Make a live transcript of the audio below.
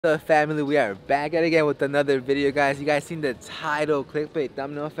The family, we are back at it again with another video, guys. You guys seen the title, clickbait,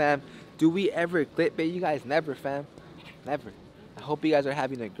 thumbnail, fam? Do we ever clickbait you guys? Never, fam. Never. I hope you guys are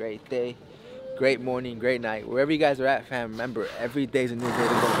having a great day, great morning, great night, wherever you guys are at, fam. Remember, every day's a new day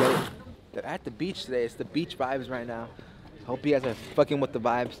to go get it. They're at the beach today. It's the beach vibes right now. Hope you guys are fucking with the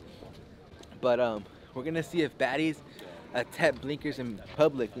vibes. But we're gonna see if Baddies attempt blinkers in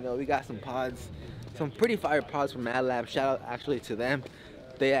public. You know, we got some pods, some pretty fire pods from Mad Lab. Shout out actually to them.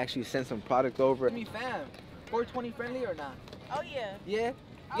 They actually sent some product over. Me, fam, 420 friendly or not? Oh yeah. Yeah?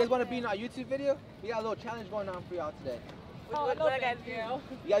 You guys want to be in our YouTube video? We got a little challenge going on for y'all today. What I gotta do?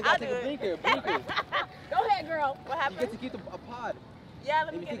 You guys gotta take a blinker. Blinkers. Go ahead, girl. What happened? You get to keep a pod. Yeah,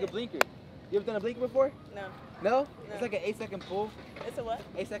 let me Maybe get take a blinker. You ever done a blinker before? No. No? It's like an 8-second pull. It's a what?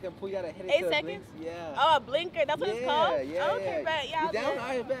 8-second pull. You gotta hit it 8 to seconds? blinks. Yeah. Oh, a blinker. That's what it's called? Yeah, Oh, okay, bet. Yeah, you down?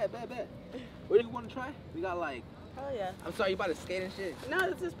 Alright, bet. What do you want to try? We got like... Oh yeah. I'm sorry, you about to skate and shit?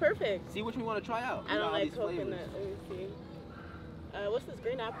 No, this is perfect. See which one you want to try out. I don't like coconut. Let me see. What's this?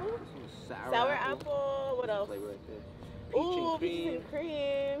 Green apple? Sour apple. What else? Flavor right there. Ooh, peaches and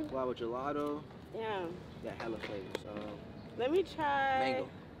cream. Guava gelato. Yeah. Yeah, hella flavors. Let me try. Mango.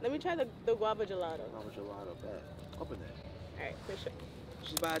 Let me try the guava gelato. Guava gelato, bet. Open that. All right, for sure.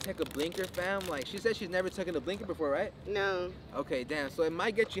 She's about to take a blinker, fam. Like, she said she's never taken a blinker before, right? No. Okay, damn. So it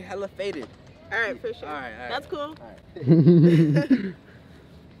might get you hella faded. All right, for sure. All right. That's cool. All right.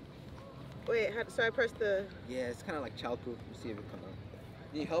 Wait, so I press the... Yeah, it's kind of like child-proof. Let's see if it comes out.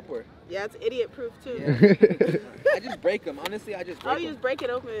 Need help or? Yeah, it's idiot-proof too. Yeah. I just break them. Honestly, I just break them. Oh, you just break it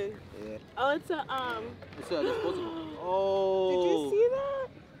open. Yeah. Oh, it's a disposable. Oh. Did you see that?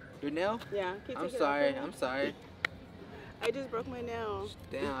 Your nail? Yeah. I'm sorry. I just broke my nail.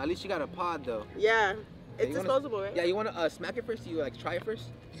 Damn, at least you got a pod though. Yeah. It's disposable, right? Yeah, you want to smack it first? You like try it first?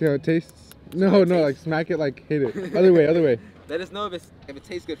 See how it tastes? No, like smack it, like hit it. Other way. Let us know if it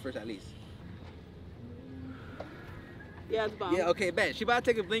tastes good first at least. Yeah, it's bomb. Yeah, okay, bet. She about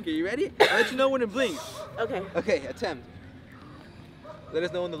to take a blinker. You ready? I'll let you know when it blinks. Okay. Okay, attempt. Let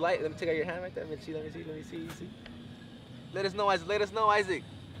us know in the light. Let me take out your hand right there. Let me see. Let us know, Isaac.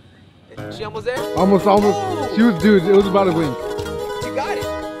 She almost there? Almost. Oh! She was, dude, it was about to blink. You got it.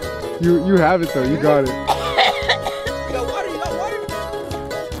 You have it though, you got it. You got water.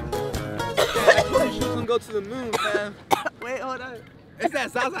 Yeah, I told you she was gonna go to the moon, fam. Wait, hold on. It's that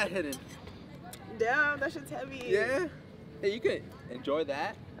Zaza hidden. Damn, that shit's heavy. Yeah? Hey, you can enjoy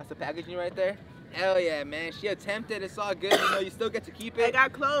that. That's the packaging right there. Hell yeah, man. She attempted. It's all good. You know, you still get to keep it. I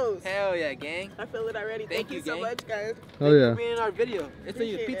got clothes. Hell yeah, gang. I feel it already. Thank you, so gang. much, guys. Oh yeah. Thank you for being in our video. It's a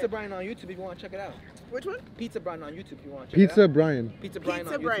Appreciate Pizza it. Brian on YouTube if you want to check it out. Which one? Pizza Brian on YouTube if you want to check Pizza it out. Brian. Pizza Brian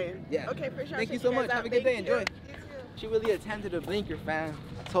on YouTube. Brian. Yeah. Okay, for sure. Thank you so much. Have a good day. Enjoy. She really attempted a blinker, fam.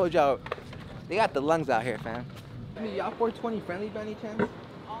 I told y'all, they got the lungs out here, fam. I mean, y'all 420 friendly by any chance?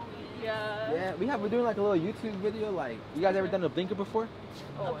 Yeah. Yeah, we're doing like a little YouTube video. Like, you guys ever done a blinker before?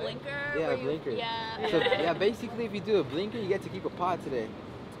 A blinker? Yeah, a blinker. Yeah. So, yeah, basically, if you do a blinker, you get to keep a pod today.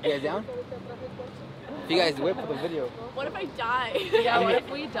 You guys down? If you guys whip for the video. What if I die? Yeah, what if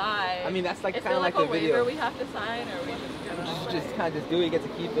we die? I mean, that's like Is kind there of like like a the waiver video. we have to sign, or we Just kind of just do it. You get to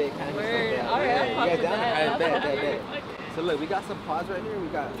keep it. Kind of. Word. Like that. All right, You fuck guys with down? that. All right, bet. So look, we got some pods right here. We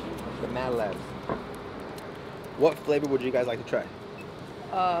got the Mad Labs. What flavor would you guys like to try?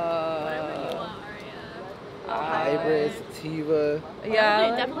 Hybrid, sativa.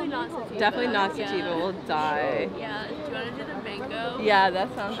 Yeah, Definitely not sativa. definitely not sativa. Yeah. We'll die. Yeah. Do you want to do the mango? Yeah,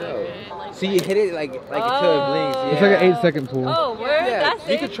 that sounds Sure. good. So you hit it like until it blinks. Yeah. It's like an 8-second pull. Oh, word? Yeah, That's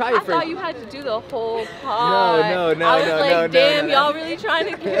you it? could try it I first. thought you had to do the whole pod. No, I was like, damn, no. y'all really trying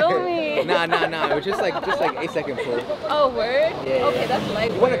to kill me. Nah. It was just like 8-second pull. Oh, word? Yeah. Okay, that's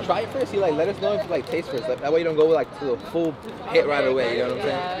light. You want to try it first? You like let us know if you like taste first. Like, that way you don't go like to the full hit right away. You know what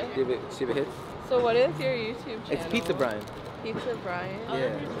I'm saying? See if it hits. So what is your YouTube channel? It's Pizza Brian. Pizza Brian? Oh, Yeah.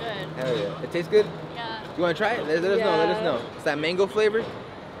 this is good. Hell yeah. It tastes good? Yeah. You want to try it? Let us know. Let us Yeah. know. It's that mango flavor.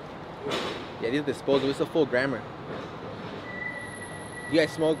 Yeah, these are disposable. It's a full grammer. You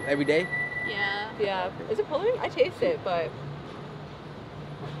guys smoke every day? Yeah. Yeah. Is it pulling? I taste it, but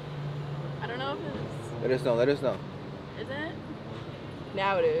I don't know if it's. Let us know. Is it?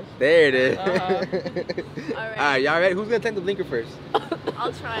 now it is. There it is. Alright. Alright, y'all ready? Who's gonna attempt the blinker first?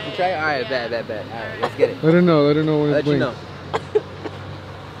 I'll try it. You try it? Alright, Yeah. bet. Alright, let's get it. Let her know when I'll it's let you blink. know.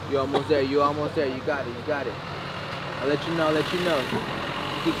 You almost there. You got it. I'll let you know.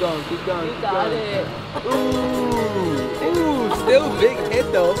 Keep going. You got it. Ooh, still big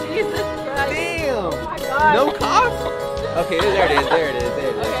hit though. Jesus Christ. Damn. Oh my God. No cough? Okay, there it is.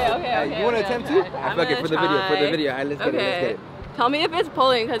 Okay. You want to attempt to? I'm Fuck it, gonna for the try. video. Alright, let's get it. Tell me if it's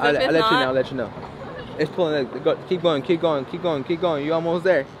pulling, because if I'll it's let not... you know. It's pulling. Go, keep going, keep going, keep going, keep going. You almost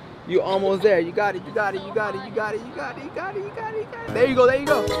there. You almost there. You got it. You got it. You got it. You got it. You got it. You got it. You got it. You got it. There you go. There you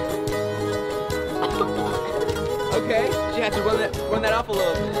go. Okay. She had to run that off a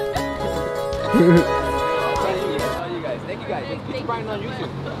little bit. Thank you guys. Keep Brian on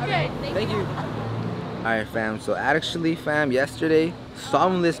YouTube. Okay, Thank you. Alright fam, so actually fam, yesterday,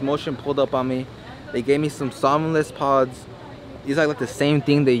 solventless motion pulled up on me. They gave me some solventless pods. These are like the same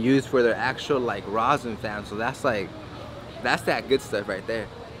thing they use for their actual like rosin fam. So that's that good stuff right there.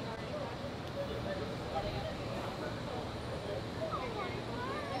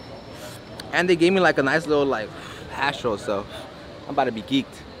 And they gave me like a nice little like hash roll, so I'm about to be geeked.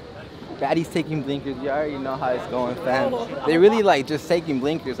 Baddies taking blinkers, you already know how it's going fam. They really like just taking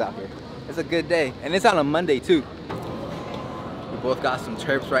blinkers out here. It's a good day, and it's on a Monday too. We both got some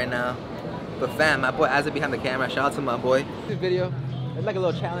terps right now. But fam, my boy Isaac behind the camera, shout out to my boy. This video, it's like a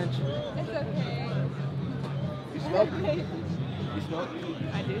little challenge. It's okay. You smoke? You smoke?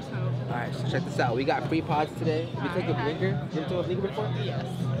 I do smoke. Alright, so check this out. We got free pods today. If you take a blinker, you ever took a blinker before? Yes.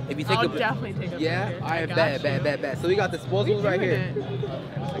 If you take I'll a definitely take a yeah? blinker. Alright, I bad, got bad, you. bad, bad. So we got disposables right here.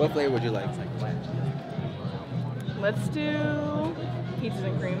 What flavor would you like? Let's do peaches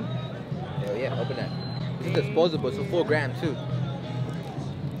and cream. Hell yeah, open that. This is disposable, it's a full gram too.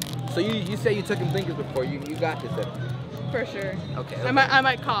 So you say you took in blinkers before, you got this then? For sure. Okay. I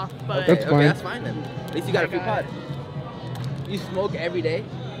might cough, but Okay, That's okay, fine. that's fine then. At least you got a free pod. You smoke every day?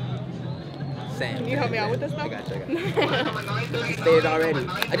 Same. Can you help me out with this though? I got you. You stayed already.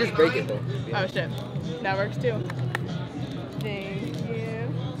 I just break it though. Oh shit. That works too. Thank you.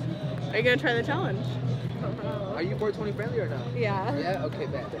 Are you gonna try the challenge? Are you 420 friendly or no? Yeah. Yeah? Okay,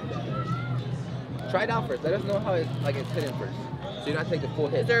 bad. Try it out first. Let us know how it's hidden first. So you don't take the full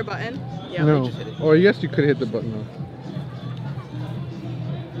hit. Is there a button? Yeah. No. just hit it. Or yes, you could hit the button though.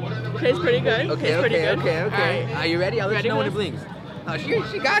 Tastes pretty good. Okay, Tastes pretty good. okay. Alright. Are you ready? I'll let Ready you know when it for blinks. Oh,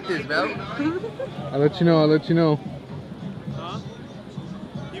 she got this, bro. I'll let you know. Huh?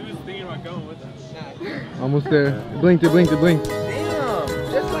 He was thinking about going with us. Almost there. It blinked. Damn,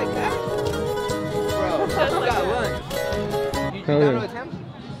 just like that? Bro, you got lunch. You Hell got yeah. no attempt?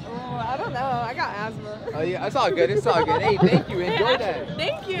 I don't know. I got asthma. Oh yeah, it's all good. It's all good. Hey, thank you. Enjoy that.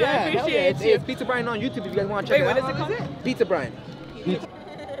 Thank you. Yeah, I hell appreciate yeah. you. It's Pizza Brian on YouTube if you guys want to check Wait, it out. what is it called? Pizza Brian.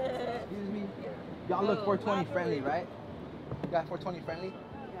 Y'all look 420 friendly, right? You got 420 friendly?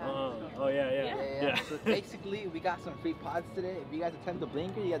 Oh yeah. Yeah. So basically, we got some free pods today. If you guys attempt the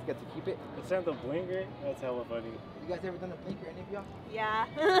blinker, you guys get to keep it. Instead of the blinker, that's hella funny. You guys ever done a blinker, any of y'all? Yeah.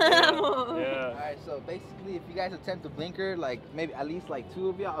 Yeah. Alright, so basically, if you guys attempt the blinker, like maybe at least like 2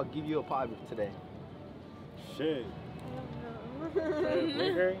 of y'all, I'll give you a pod today. Shit.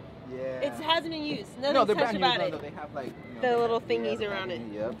 Blinker? Yeah. It hasn't been used. Nothing's no, they're touched brand new. about No, it. no, they have like The little yeah, thingies the around it.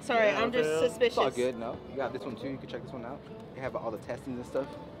 packaging, Yep. Sorry, Yeah, I'm just okay. It's suspicious. all good. No, you got this one too. You can check this one out. They have all the testings and stuff.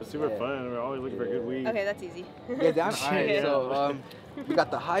 It's super Yeah. fun. We're always looking for good weed. Okay, that's easy. Yeah, down. All right. Yeah. So we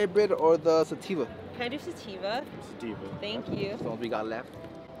got the hybrid or the sativa. Can I do sativa? Sativa. Thank you. That's the ones we got left.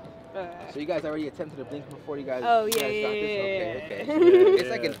 So you guys already attempted to blink before you guys. Oh, you yeah, guys got yeah, this? yeah, Okay. yeah. It's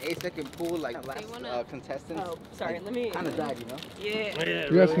like an 8-second pool, like last wanna- contestants. Oh, sorry. Let me. Kind of died, you know. Yeah. Yeah,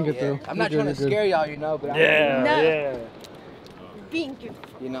 You guys can get Yeah. through. I'm not You're trying to good, scare y'all, you know, but Yeah, No. yeah. Being good.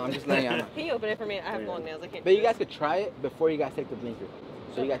 you know, I'm just letting y'all know. Can you open it for me? I have long nails. I can't. But you guys could try it before you guys take the blinker.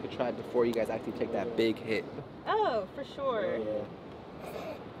 So you guys could try it before you guys actually take that big hit. Oh, for sure.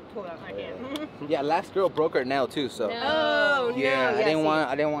 Pull out. I can't. Yeah, last girl broke her nail too, so. Oh no. Yeah, I didn't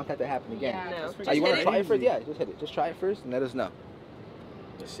see. want that to happen again. Yeah, no. Oh, you want to hit try it? it first? Yeah, just hit it. Just try it first and let us know.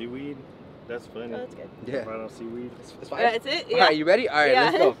 The seaweed? That's funny. Oh, that's good. Yeah. Right on seaweed. It's fine. That's it. Yeah. All right, you ready? All right, Yeah.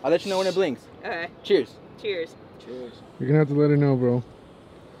 let's go. I'll let you know when it blinks. Okay. Cheers. Cheers. Cheers. You're gonna have to let her know, bro.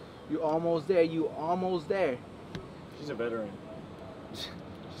 You almost there. You almost there. She's a veteran. She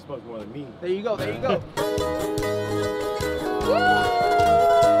smokes more than me. There you go. There you go.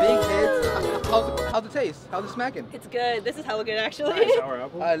 Big hits. How's the taste? How's it smacking? It's good. This is hella good, actually. Sour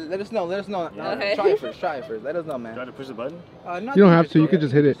apple? Let us know. Let us know. Yeah. Okay. Try it first. Try it first. Let us know, Do I have man. to push the button? No, You don't have to, you could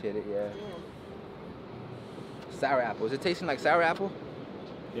just hit it. Hit it. Yeah. Sour apple. Is it tasting like sour apple?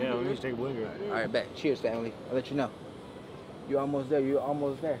 Yeah, we need to take a blinker. All right, bet. Cheers, family. I'll let you know. You almost there. You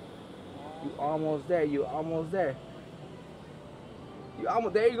almost there. You almost there. You almost there. You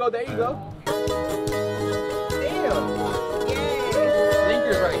almost. There you go. There you go. Damn.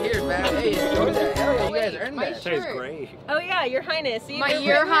 Blinkers right here, man. Hey, enjoy that. Hell yeah, you guys earned that. Tastes great. Oh yeah, Your Highness. See, My we're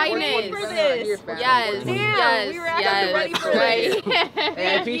Your ready Highness. for this. Yes, Damn, yes, we were actually ready for yes, this. Hey,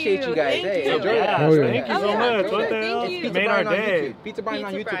 I appreciate you guys. Thank Hey, you. enjoy Yeah, that. Oh, yeah. thank you so Oh, yeah, much. for What sure. the Thank hell? you. Pizza Made our Brian on day. YouTube. Pizza Brian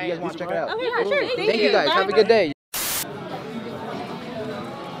on Pizza YouTube. You guys want to check it out. Oh yeah, sure. Thank Thank you guys. Have a Bye. good day.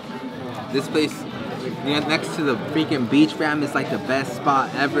 This place You know, next to the freaking beach, fam. It's like the best spot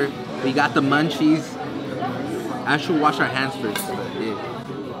ever. We got the munchies. I should wash our hands first, but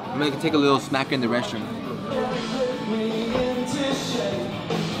yeah. I'm gonna take a little smack in the restroom.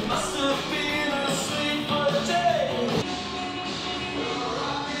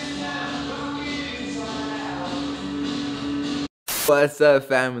 What's up,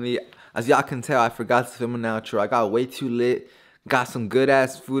 family? As y'all can tell, I forgot to film an outro. I got way too lit. Got some good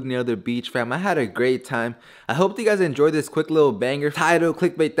ass food near the beach, fam. I had a great time. I hope you guys enjoyed this quick little banger. Title,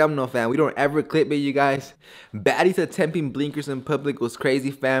 clickbait, thumbnail, fam. We don't ever clickbait, you guys. Baddies attempting blinkers in public was crazy,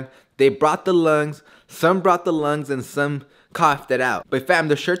 fam. They brought the lungs. Some brought the lungs and some coughed it out. But fam,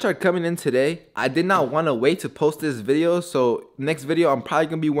 the shirts are coming in today. I did not want to wait to post this video, so next video I'm probably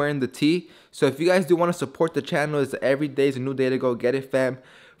gonna be wearing the tee. So if you guys do want to support the channel, it's every day is a new day to go get it, fam.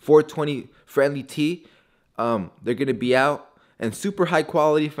 420 friendly tee. They're gonna be out and super high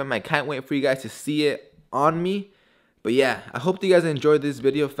quality, fam. I can't wait for you guys to see it on me. But yeah, I hope you guys enjoyed this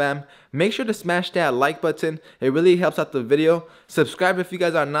video, fam. Make sure to smash that like button. It really helps out the video. Subscribe if you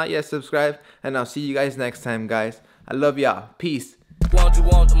guys are not yet subscribed, and I'll see you guys next time, guys. I love y'all. Peace. Want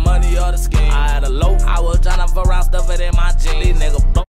the money or the skin? I had a low, I was trying to around.